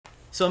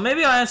So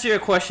maybe I'll answer your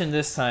question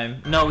this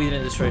time. No, we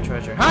didn't destroy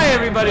treasure. Hi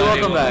everybody,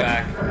 welcome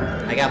back.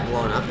 I got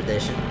blown up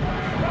edition.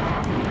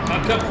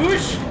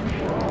 Kapush!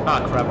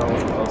 Ah crap, I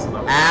wasn't close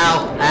enough.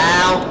 Ow!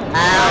 Ow!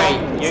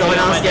 Ow! Right, Someone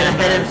else get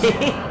ahead of me.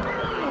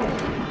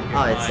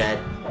 Oh, it's dead.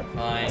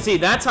 Fine. See,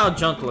 that's how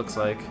junk looks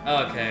like.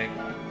 Okay.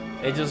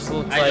 It just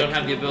looks like... I don't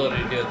have the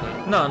ability to do it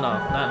though. No,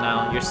 not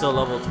now. You're still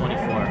level 24.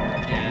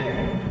 Yeah.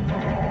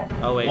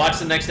 Oh wait. Watch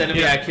the next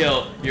enemy I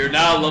kill. You're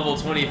now level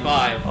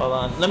 25. Hold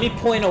on. Let me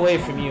point away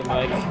from you,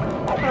 Mike.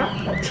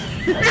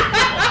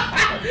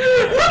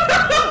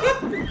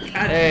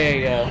 There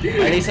you go.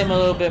 At least I'm a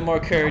little bit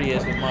more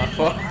courteous with my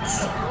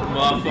farts.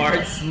 My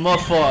farts? My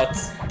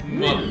farts.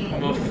 My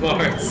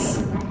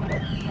farts.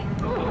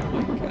 Oh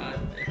my god.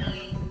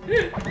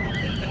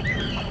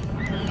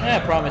 Yeah,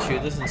 I promise you,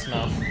 it doesn't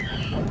smell.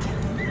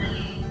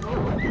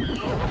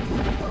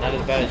 Not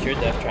as bad as your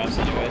death traps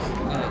anyways.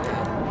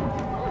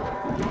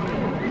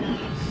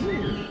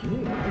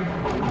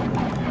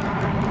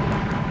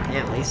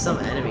 Yeah, at least some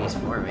enemies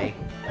for me.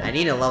 I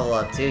need to level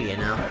up too, you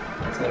know.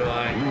 So do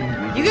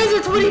I. You guys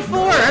are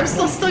 24! I'm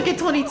still stuck at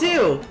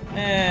 22!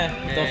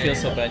 Don't feel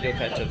so bad. You'll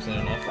catch up soon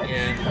enough.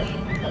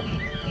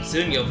 Yeah.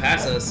 Soon you'll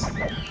pass us.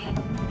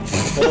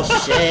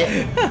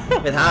 Bullshit.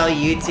 With how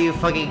you two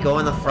fucking go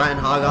in the front and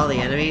hog all the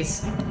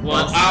enemies.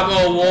 Well, I'm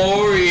a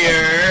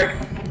warrior!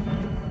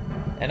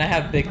 And I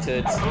have big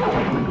tits.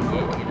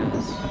 Yeah, he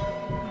does.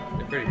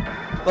 They're pretty.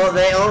 Well,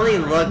 they only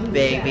look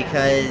big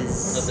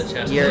because Of the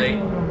chest you're plate.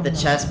 the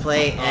chest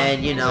plate,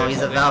 and you know he's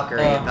a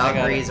Valkyrie.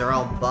 Valkyries are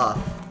all buff.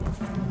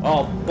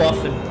 All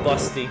buff and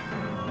busty.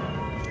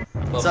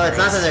 So it's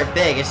not that they're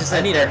big; it's just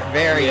that they're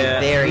very,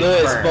 very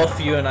Lewis, firm. both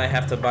you and I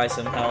have to buy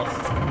some health.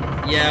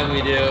 Yeah,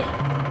 we do.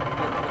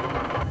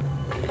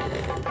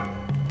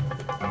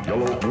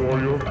 Yellow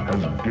warrior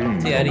has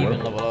gained. See, I didn't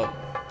even level up.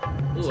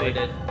 Ooh, See, I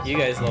did. You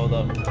guys leveled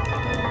up.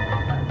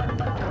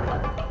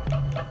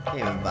 Can't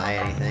even buy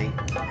anything.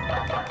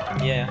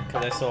 Yeah,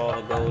 because I saw all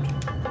the gold.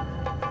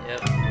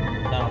 Yep.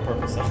 Not on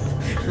purpose.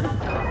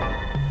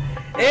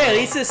 Hey, at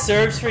least it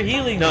serves for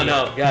healing. No, me.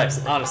 no,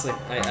 guys. Honestly,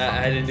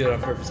 I didn't do it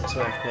on purpose. I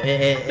swear.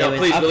 It was,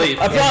 Please believe.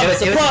 I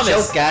promise. it was I promise. a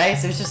joke,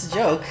 guys. It was just a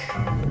joke.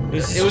 It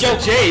was It was a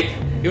jape.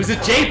 It was a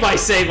jape, I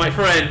say, my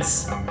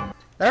friends.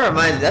 That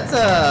reminds me.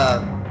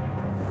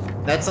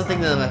 That's something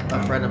that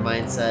a friend of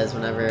mine says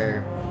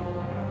whenever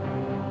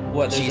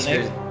What? she There's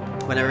an screws.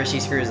 Whenever she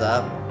screws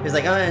up, he's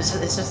like, "Oh, it's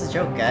just a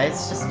joke, guys.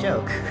 It's just a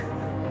joke."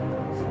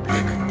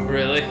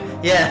 Really?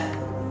 Yeah.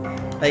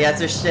 Like that's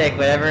her shtick.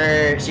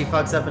 Whenever she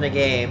fucks up in a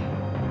game,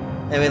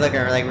 and we look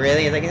at her like,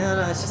 "Really?" He's like, "No,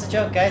 no, it's just a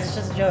joke, guys. It's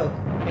just a joke.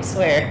 I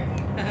swear."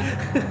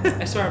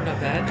 I swear I'm not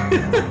bad.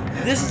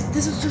 This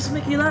is just to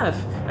make you laugh.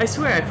 I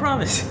swear, I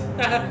promise.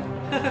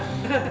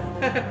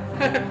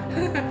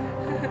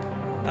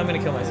 I'm gonna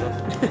kill myself.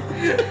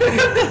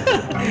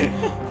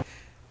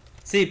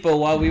 See, but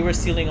while we were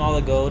stealing all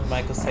the gold,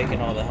 Mike was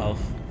taking all the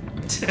health.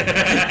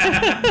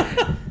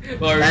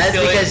 Well, That's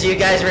because you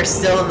guys were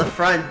still in the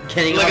front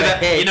getting all Look the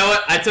at that. hits. You know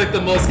what? I took the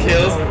most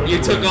kills.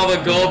 You took all the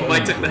gold.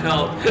 Mike took the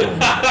health.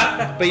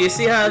 But you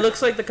see how it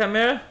looks like the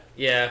Chimera?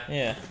 Yeah.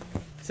 Yeah.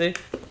 See?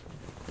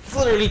 It's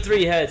literally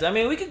 3 heads. I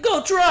mean, we could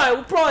go try.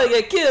 We'll probably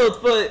get killed,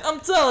 but I'm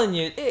telling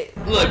you.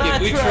 Look,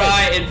 if we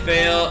try and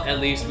fail, at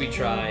least we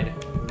tried.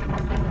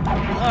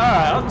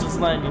 Alright, I'm just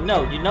letting you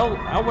know. You know,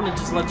 I want to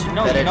just let you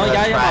know. Better You know, to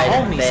have y'all are tried my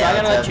and homies, so I failed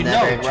gotta to let have you know,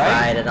 never right?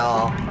 tried at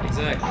all.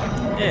 Exactly.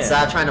 Yeah.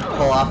 Stop trying to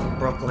pull off a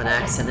Brooklyn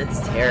accent. It's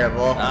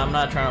terrible. I'm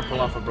not trying to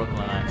pull off a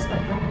Brooklyn accent.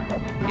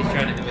 He's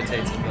trying to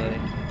imitate somebody.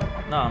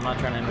 No, I'm not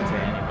trying to imitate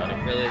anybody.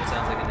 Really, it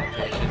sounds like an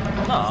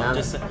imitation. No,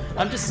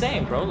 I'm just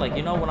saying, bro. Like,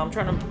 you know, when I'm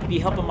trying to be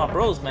helping my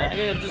bros, man, I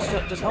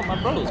gotta just help my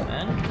bros,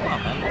 man. Come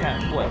on,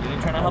 man. What? You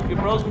trying to help your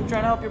bros? When you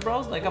trying to help your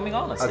bros? Like, I mean,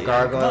 honestly. A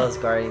gargoyle is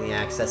guarding the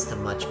access to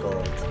much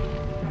gold.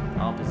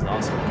 Oh, it's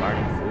also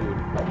guarding food.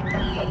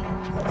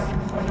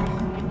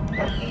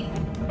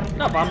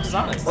 No, but I'm just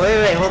honest.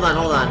 Wait, hold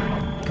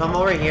on. Come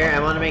over here. I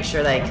want to make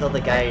sure that I killed the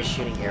guy who's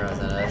shooting arrows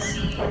at us.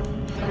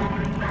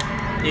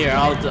 Here,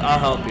 I'll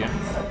help you.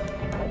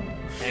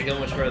 Can't go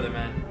much further,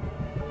 man.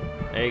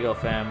 There you go,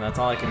 fam. That's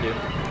all I can do. 9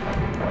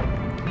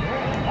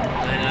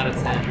 out of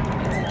 10.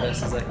 That's the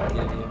best as I can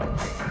give you.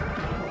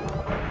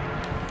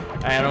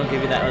 I don't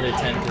give you that other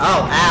 10.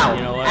 Oh, ow!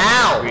 You know what?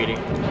 Ow! Greedy.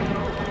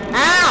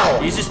 Ow!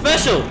 Use your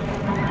special.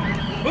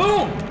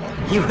 Boom!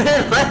 He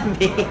wouldn't let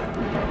me. You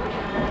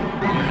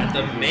have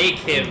to make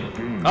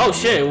him. Oh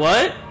shit!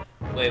 What?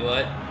 Wait,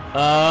 what?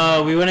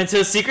 We went into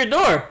a secret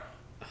door.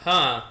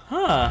 Huh.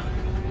 Huh.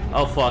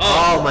 Oh fuck.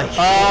 Oh my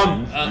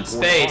god.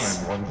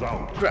 Space. Run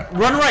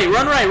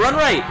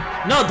right.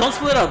 No, don't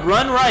split up.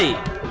 Run right.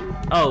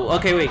 Oh,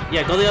 okay. Wait.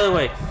 Yeah, go the other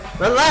way.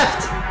 Run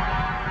left.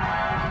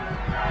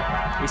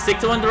 We stick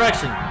to one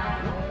direction.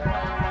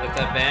 Like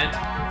that band?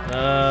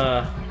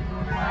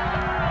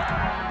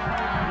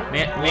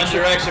 Make One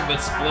direction, but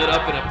split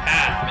up in a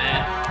path,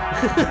 man.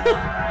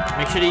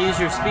 Make sure to use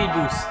your speed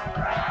boost.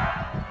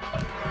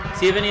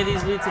 See if any of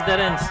these lead to dead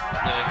ends.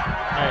 No.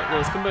 Alright,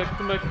 let's come back.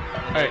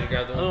 Alright,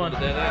 grab the other one.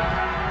 one. Dead end.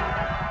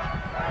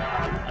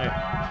 Alright.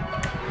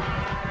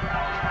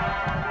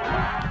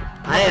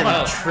 I am Come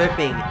on.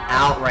 tripping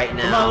out right Come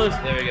on, now. Lewis.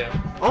 There we go.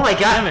 Oh my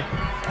Damn god. it.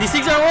 These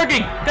things aren't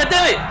working. God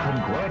damn it.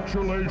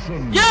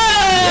 Congratulations. Yeah!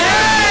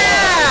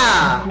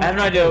 Yeah! I have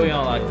no idea what we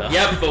unlocked though.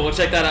 Yep, but we'll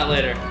check that out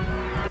later.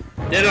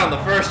 Did it on the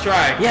first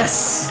try.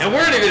 Yes. And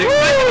we're not even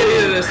expecting it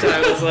either this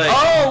time. It's like,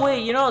 Oh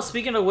wait, you know,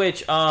 speaking of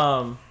which,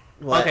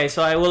 What? okay,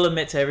 so I will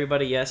admit to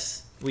everybody,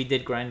 yes, we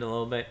did grind a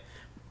little bit.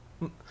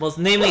 Well,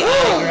 namely,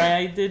 I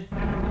grinded.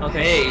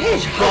 Okay. hey,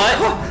 But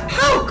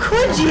How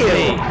could you?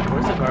 wait,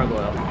 where's the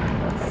gargoyle?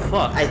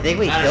 Fuck. I think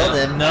we I don't killed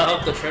know. him. No. I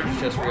hope the treasure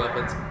chest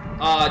reopens.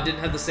 It didn't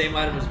have the same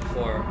item as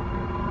before.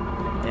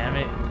 Damn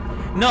it.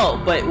 No,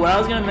 but what I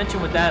was gonna mention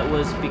with that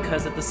was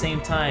because at the same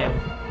time,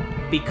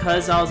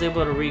 because I was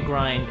able to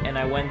regrind and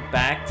I went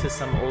back to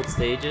some old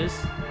stages.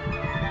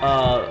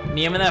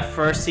 Me and that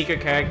first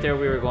secret character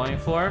we were going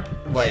for.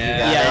 What, you Yeah.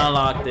 got Yeah, I it?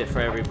 unlocked it for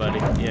everybody.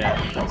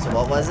 Yeah. So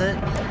what was it?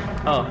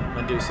 Oh,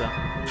 Medusa.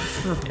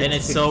 And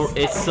it's so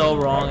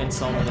wrong in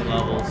so many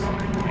levels.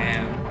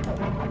 Damn.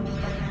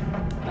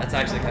 That's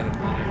actually kind of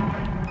funny.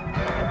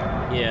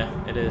 Yeah,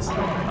 it is.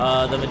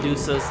 The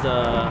Medusa's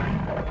the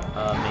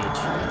mage.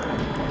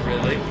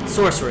 Really?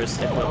 Sorceress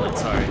equivalent,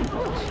 sorry.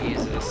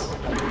 Jesus.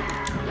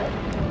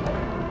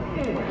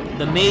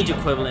 The mage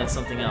equivalent is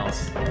something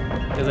else.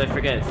 Because I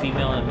forget,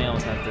 female and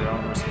males have their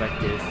own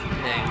respective.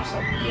 Names.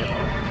 Yep.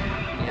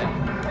 Yeah.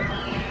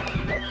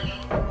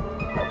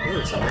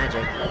 Ooh, some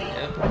magic.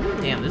 Yep.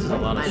 Damn, this is a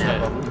lot of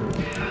Pineapple.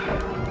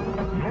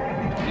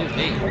 Ooh,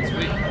 neat.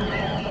 Sweet. shit.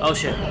 Oh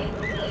shit.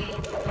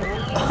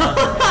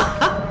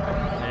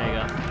 There you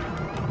go.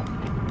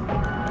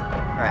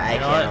 Alright, I You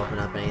know can't what? open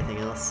up anything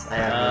else. I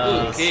have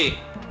Ooh, no keys. key.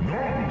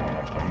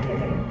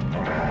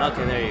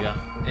 Okay, there you go.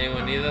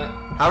 Anyone need that?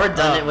 How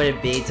redundant would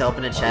it be to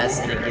open a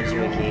chest and it gives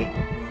you a key?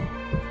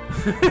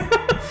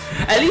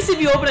 At least if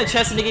you open a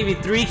chest and they give you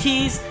 3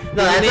 keys,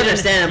 No, that's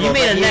understandable, You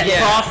made but a net yeah.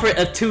 profit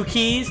of 2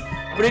 keys.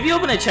 But if you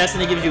open a chest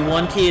and it gives you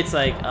 1 key, it's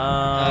like,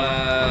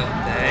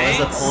 Thanks.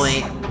 What's the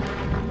point?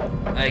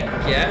 I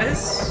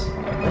guess?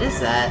 What is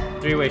that?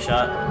 3-way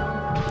shot.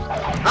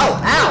 Oh,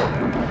 ow!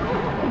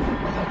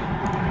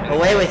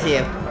 Away with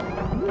you.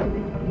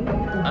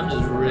 I'm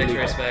just really.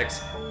 X-ray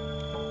specs.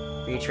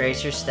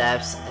 Retrace your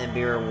steps and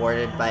be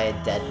rewarded by a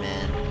dead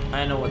man.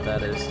 I know what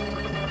that is.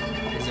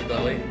 Is it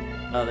Bowie?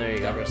 Oh, there you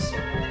go. Gabrus.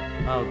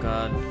 Oh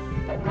god.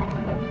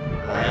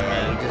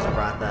 Yeah, you just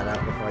brought that up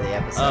before the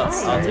episode Oh, I'll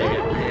started. take it.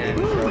 It made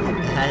me feel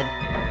bad.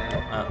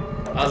 Yeah.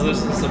 Oh, I was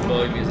listening to some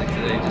Bowie music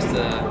today just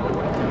to...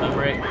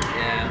 commemorate.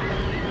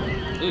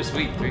 Yeah. Ooh,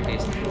 sweet. 3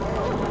 keys.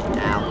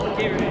 Ow.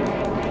 Key ring.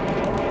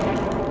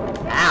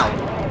 Ow!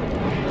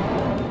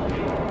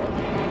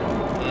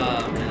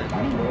 Man.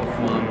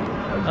 Fun.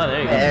 Oh,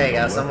 there you Hey, go. there you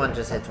go. Someone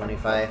just hit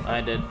 25.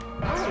 I did.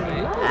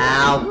 Sweet.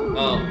 Ow!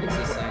 Oh, what's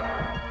this thing?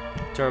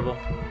 Turbo.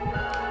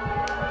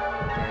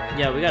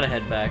 Yeah, we gotta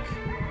head back.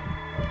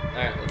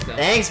 Alright, let's go.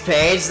 Thanks,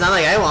 Paige. It's not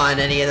like I want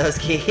any of those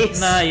keys.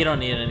 Nah, you don't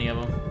need any of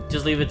them.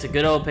 Just leave it to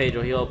good old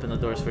Pedro. He'll open the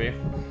doors for you.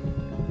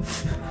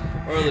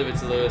 Or leave it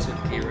to Lewis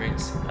with the key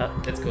rings.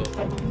 It's cool.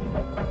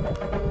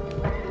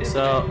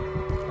 So,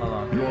 hold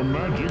on. Your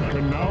magic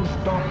can now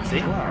stop See?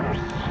 traps.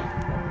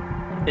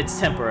 It's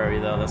temporary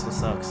though. That's what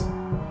sucks.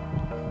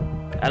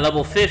 At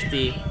level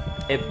 50,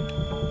 it.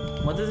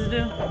 What does it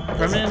do?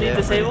 Permanently do it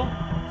disable?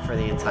 For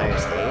the entire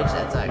stage?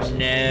 That's actually...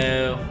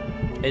 No.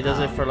 It does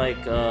it Oh. for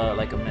like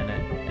a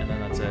minute, and then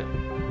that's it.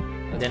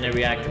 Then it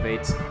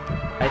reactivates.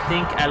 I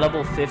think at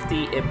level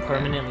 50 it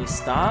permanently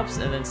stops,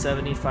 and then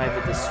 75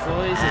 it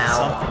destroys, and Ow.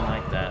 something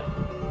like that.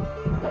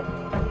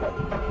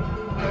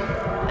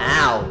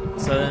 Ow!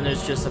 So then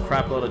there's just a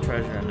crap load of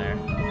treasure in there.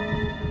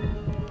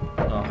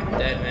 Oh.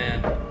 Dead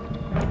man.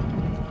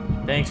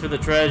 Thanks for the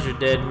treasure,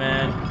 dead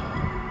man.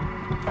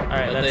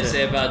 Alright, What they that's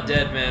say it. about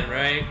dead men,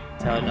 right?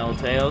 Tell no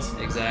tales.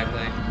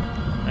 Exactly.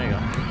 There you go.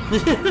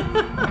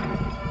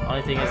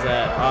 Only thing is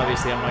that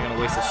obviously I'm not gonna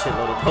waste a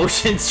shitload of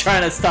potions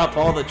trying to stop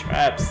all the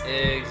traps.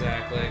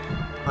 Exactly.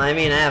 Well, I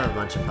mean, I have a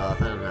bunch of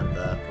health. I don't have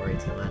to worry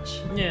too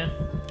much. Yeah.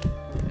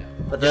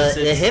 But Yes,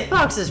 the it's-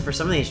 hitboxes for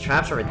some of these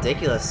traps are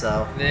ridiculous,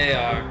 though. They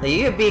are. Like,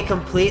 you could be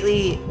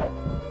completely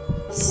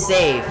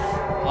safe.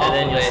 Off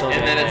then of you'll it, still and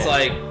get then it's hit.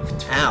 like,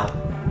 Ow.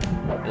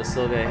 You'll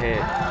still get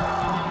hit.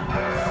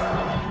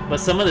 But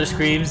some of the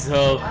screams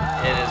though.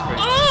 it is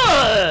pretty.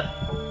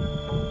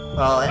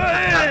 Well,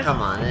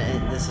 come on.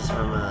 This is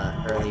from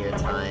an earlier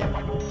time.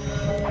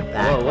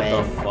 Back Whoa, what when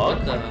the fuck?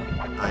 What the?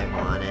 I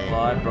want it.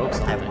 Well, I broke I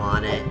something.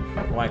 want it.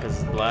 Why?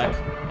 Because it's black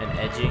and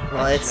edgy.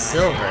 Well, it's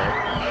silver.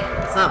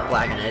 It's not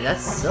black and red.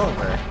 That's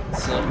silver.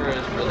 Silver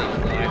is really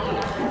black.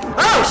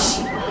 Oh,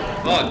 sh!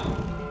 Fuck.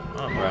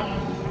 Oh crap.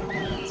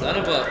 Son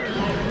of a.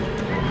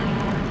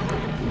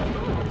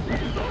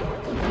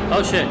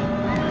 Oh shit. I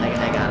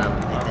got him, I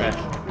Okay.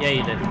 think. Yeah,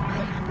 you did.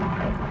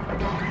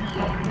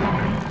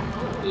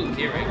 Ooh,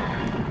 key ring.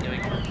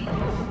 Yoink.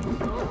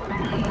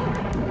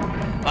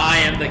 I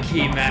am the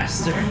key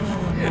master.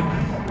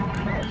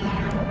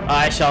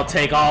 I shall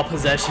take all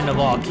possession of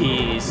all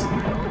keys. You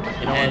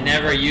know And what?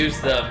 never use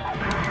them.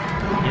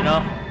 You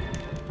know?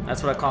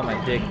 That's what I call my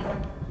dick.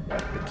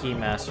 The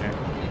Keymaster.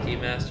 The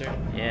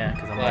Keymaster? Yeah,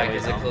 because I'm Why?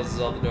 always Because it on. closes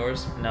all the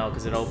doors? No,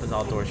 because it opens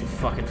all doors, you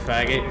fucking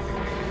faggot.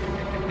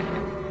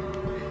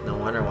 No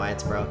wonder why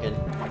it's broken.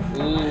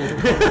 Ooh.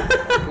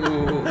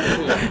 Ooh.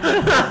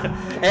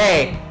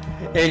 Hey,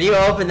 if you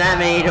open that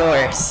many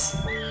doors,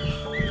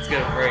 It's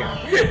gonna break.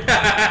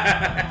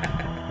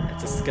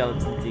 It's a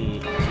skeleton key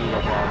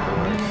of all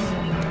doors.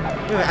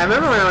 I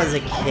remember when I was a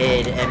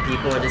kid and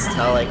people would just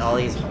tell like all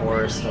these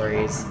horror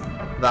stories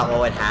about what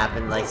would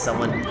happen, like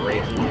someone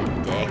breaking your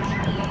dick.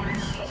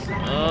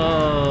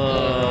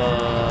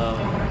 Oh.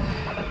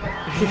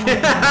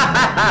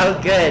 Oh,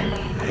 good.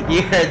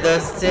 You heard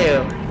those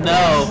too.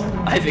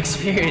 No, I've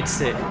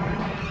experienced it.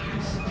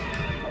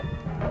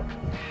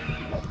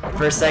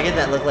 For a second,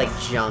 that looked like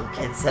junk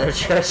instead of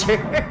treasure.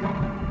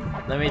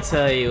 Let me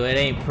tell you, it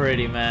ain't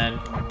pretty, man.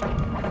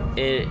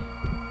 It.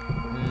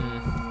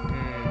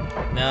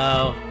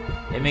 No.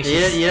 It makes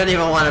You don't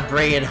even want to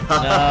bring it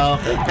up. No.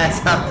 That's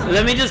how.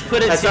 Let me just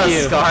put it That's to how you.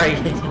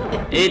 scarring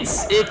it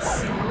is.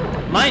 It's.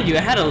 Mind you,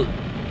 I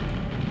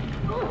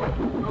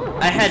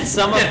had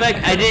some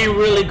effect. I didn't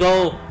really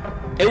go.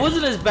 It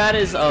wasn't as bad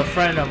as a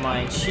friend of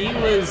mine. She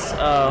was.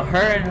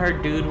 Her and her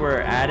dude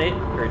were at it.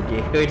 Her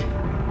dude.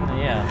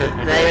 Yeah.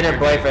 Not even her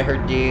boyfriend, her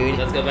dude.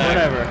 Let's go back.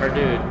 Whatever, her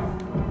dude.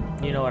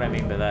 You know what I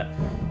mean by that.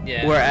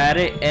 Yeah. We're at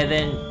it, and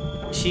then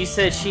she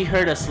said she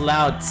heard a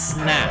loud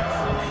snap.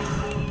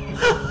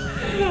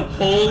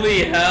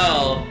 Holy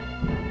hell.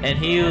 And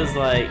he was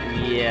like,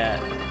 yeah.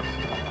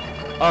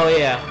 Oh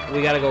yeah,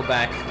 we gotta go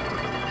back.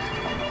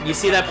 You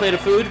see that plate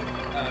of food?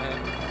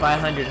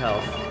 500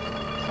 health.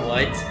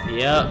 What?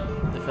 Yep.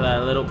 For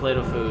that little plate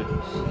of food.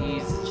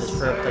 Jesus. Just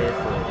for a plate of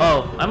food.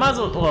 Oh, I might as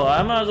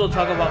well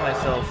talk about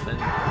myself in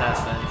that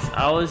sense.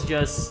 I was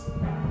just,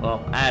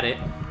 at it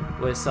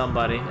with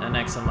somebody, an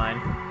ex of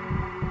mine.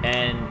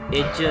 And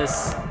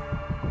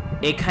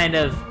it kind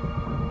of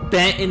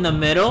bent in the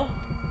middle.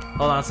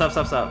 Hold on,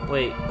 stop.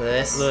 Wait.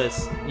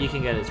 Lewis, you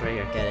can get it. It's right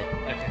here. Get it.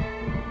 Okay.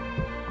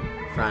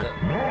 Front.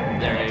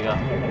 There you go.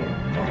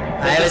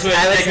 I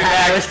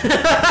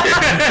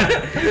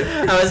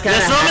was kind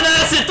of.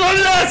 Throw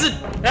me the acid!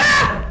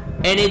 Ah!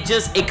 And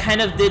it kind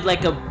of did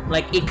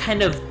it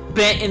kind of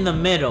bent in the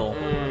middle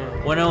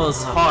when it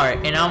was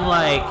hard. And I'm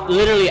like,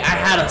 literally, I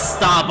had to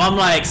stop. I'm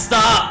like,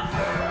 stop!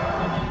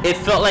 It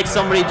felt like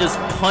somebody just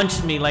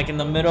punched me like in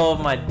the middle of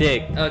my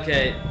dick.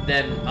 Okay,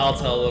 then I'll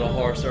tell a little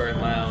horror story of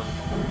my own.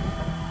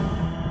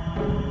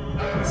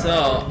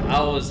 So,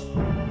 I was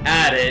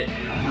at it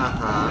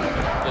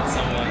with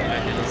someone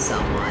I knew.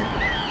 Someone.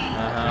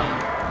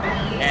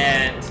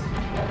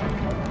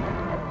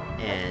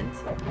 And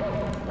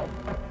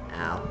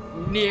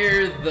Ow.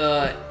 near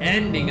the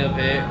ending of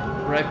it,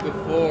 right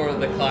before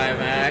the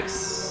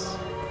climax,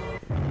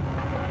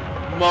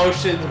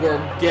 motions were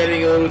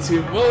getting a little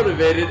too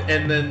motivated,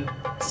 and then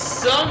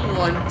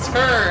someone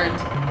turned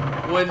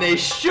when they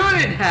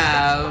shouldn't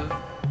have.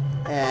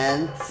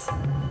 And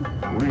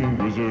Green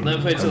Wizard Let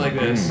me put it to you like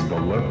has this. gained a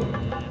level.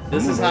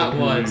 This is how it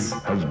was.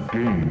 Has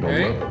gained a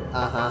Right?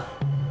 level.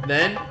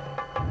 Then,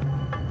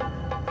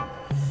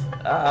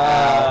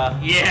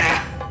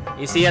 yeah.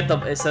 You see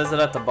it says it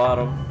at the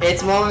bottom.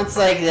 it's moments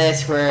like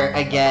this where,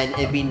 again,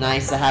 it'd be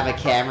nice to have a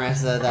camera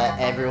so that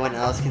everyone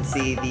else can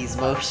see these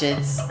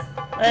motions.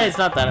 Hey, it's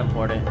not that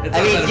important. It's I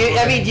not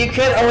that mean, important. you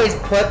could always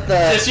put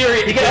the Just your-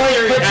 you could just always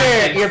your put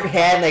reaction. your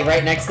hand like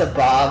right next to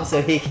Bob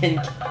so he can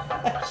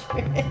capture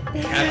it.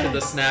 Capture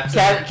the snaps.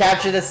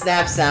 Capture the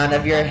snap sound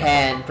of your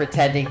hand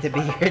pretending to be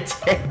your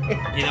dick.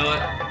 You know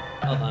what?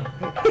 Hold on.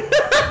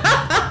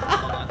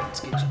 Hold on.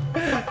 Excuse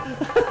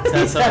me.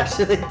 He's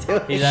actually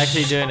doing. He's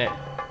actually doing it.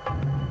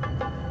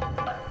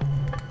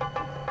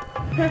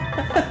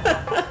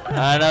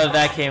 I don't know if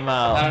that came I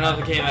out. don't know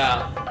if it came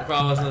out. It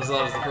probably wasn't as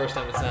loud as the first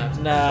time it snapped.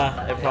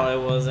 Nah, it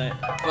probably wasn't.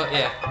 But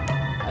yeah,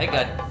 I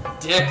got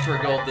dick for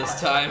gold this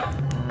time.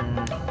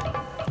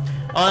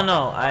 Oh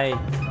no,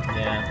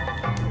 yeah.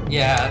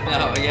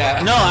 Yeah, no,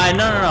 yeah. No,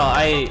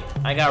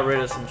 I got rid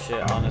of some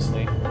shit,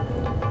 honestly.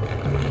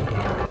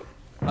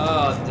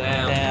 Oh,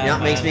 damn. Damn. You know,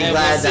 it makes me And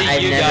glad we'll that see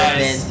I've you never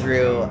guys. been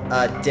through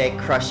a dick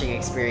crushing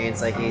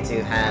experience like you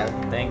two have.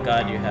 Thank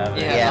God you have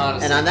it. Yeah.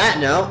 honestly. And on that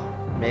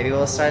note, maybe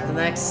we'll start the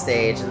next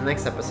stage in the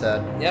next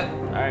episode. Yep.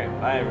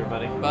 Alright, bye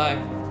everybody. Bye.